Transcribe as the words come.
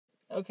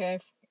Okay,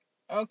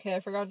 I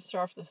forgot to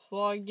start off this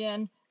vlog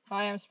again.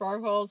 Hi, I'm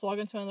Sparkles.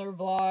 Welcome to another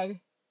vlog.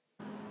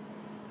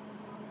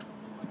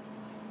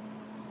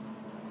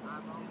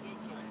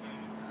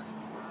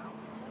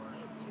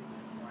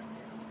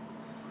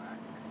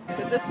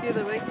 Could this be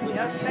the Wake Me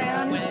Up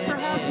band,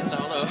 perhaps? It's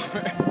all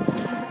over.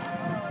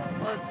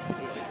 Let's see.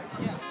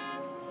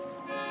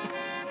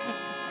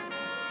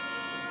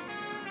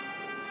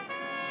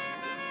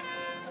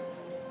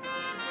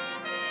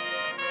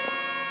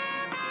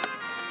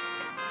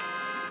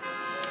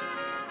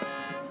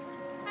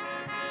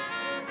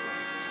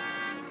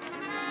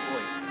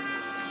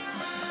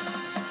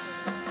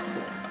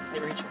 Hey,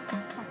 Rachel.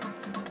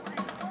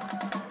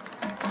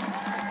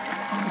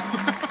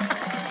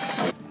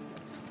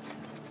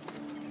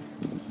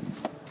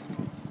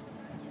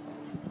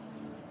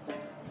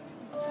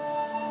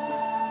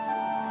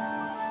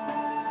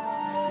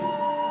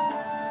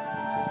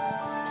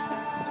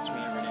 That's me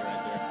and Renee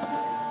right there.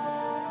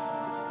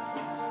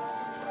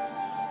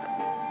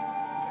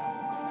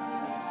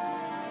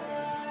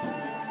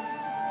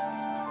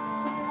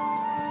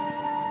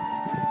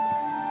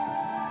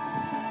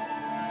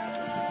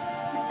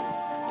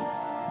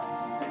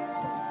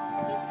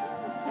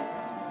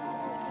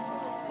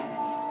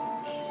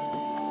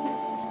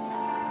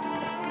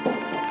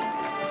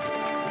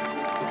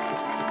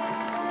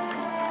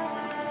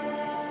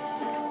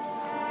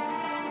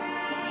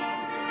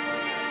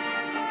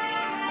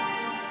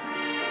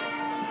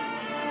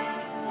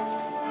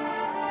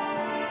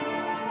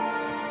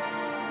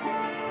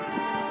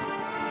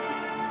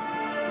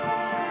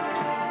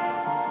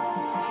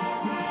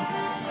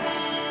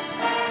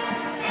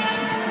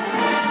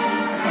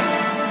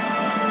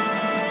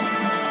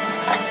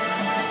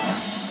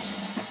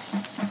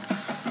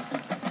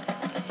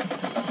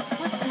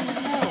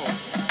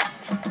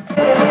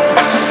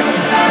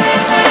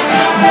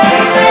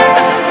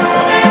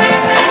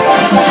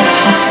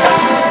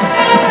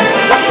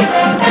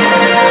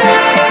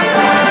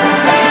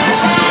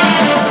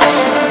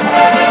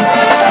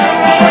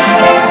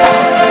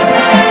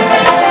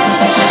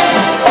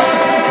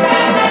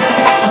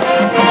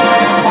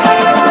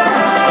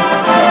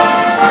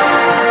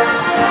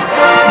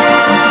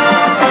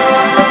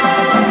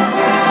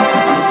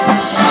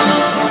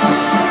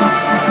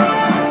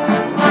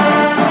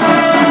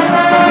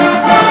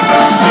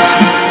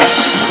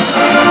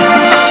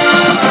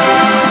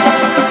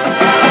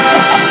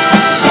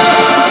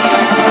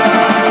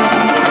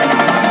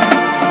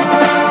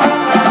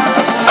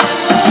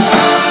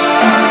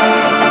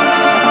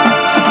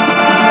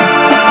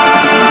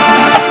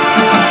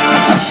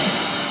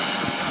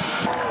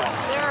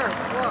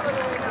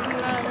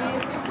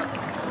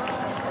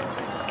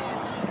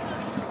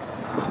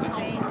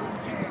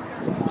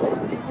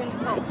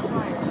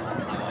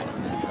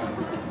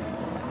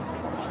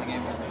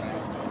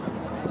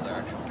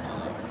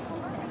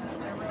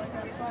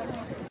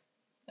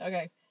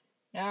 Okay,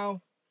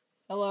 now,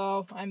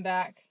 hello, I'm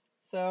back.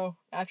 So,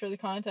 after the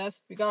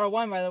contest, we got a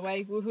 1, by the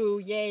way. Woohoo,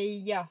 yay,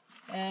 yeah.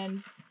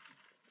 And,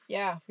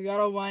 yeah, we got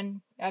a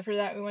 1. After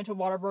that, we went to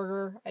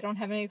Whataburger. I don't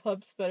have any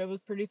clips, but it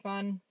was pretty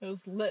fun. It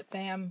was lit,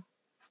 fam.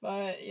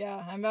 But,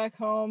 yeah, I'm back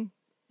home.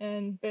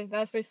 And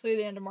that's basically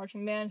the end of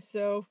marching band.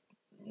 So,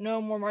 no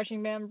more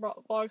marching band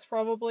vlogs,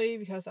 probably,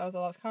 because that was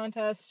the last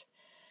contest.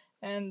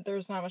 And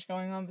there's not much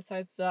going on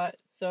besides that.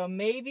 So,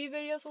 maybe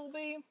videos will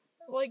be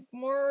like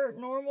more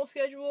normal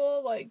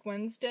schedule, like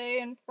Wednesday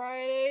and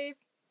Friday, ?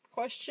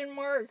 I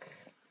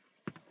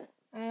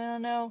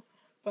don't know.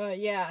 But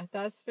yeah,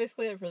 that's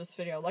basically it for this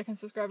video. Like and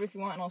subscribe if you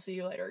want, and I'll see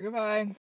you later. Goodbye.